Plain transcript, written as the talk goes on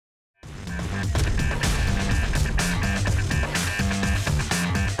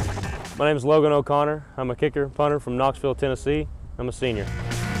My name is Logan O'Connor. I'm a kicker punter from Knoxville, Tennessee. I'm a senior.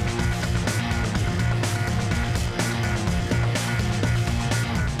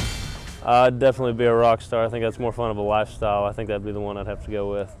 I'd definitely be a rock star. I think that's more fun of a lifestyle. I think that'd be the one I'd have to go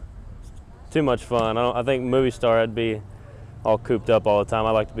with. Too much fun. I think movie star, I'd be all cooped up all the time.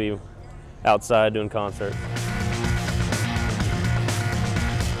 I like to be outside doing concerts.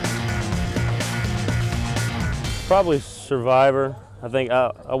 Probably Survivor. I think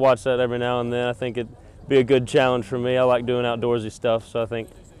I watch that every now and then. I think it'd be a good challenge for me. I like doing outdoorsy stuff, so I think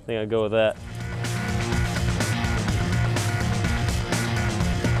I'd go with that.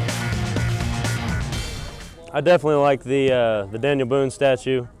 I definitely like the Daniel Boone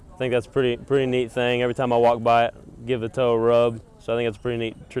statue. I think that's a pretty neat thing. Every time I walk by it, give the toe a rub. So I think it's a pretty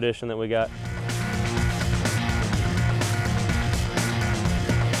neat tradition that we got.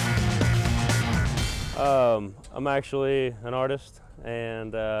 I'm actually an artist,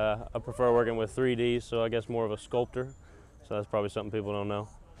 and I prefer working with 3D, so I guess more of a sculptor. So that's probably something people don't know.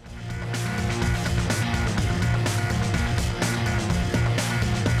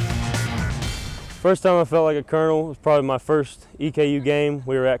 First time I felt like a colonel was probably my first EKU game.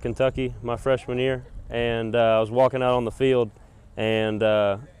 We were at Kentucky my freshman year, and I was walking out on the field, and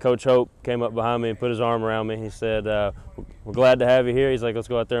Coach Hope came up behind me and put his arm around me. He said, "We're glad to have you here." He's like, "Let's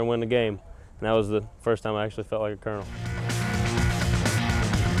go out there and win the game." And that was the first time I actually felt like a colonel.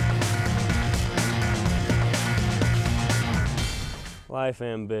 Life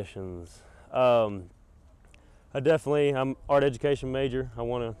ambitions. I'm art education major. I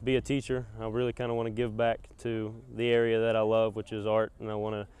want to be a teacher. I really kind of want to give back to the area that I love, which is art, and I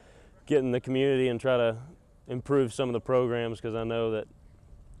want to get in the community and try to improve some of the programs, because I know that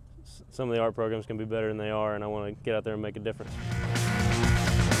some of the art programs can be better than they are, and I want to get out there and make a difference.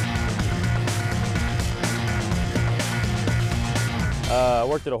 I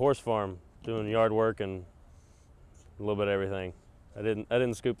worked at a horse farm doing yard work and a little bit of everything. I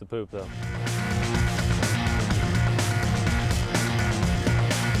didn't scoop the poop though.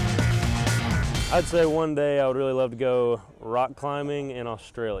 I'd say one day I would really love to go rock climbing in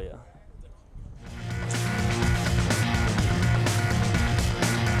Australia.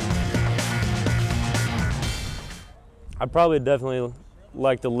 I'd probably definitely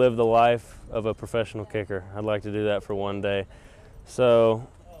like to live the life of a professional kicker. I'd like to do that for one day. So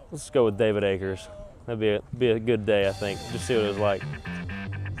let's go with David Akers. That'd be a good day, I think. Just see what it was like.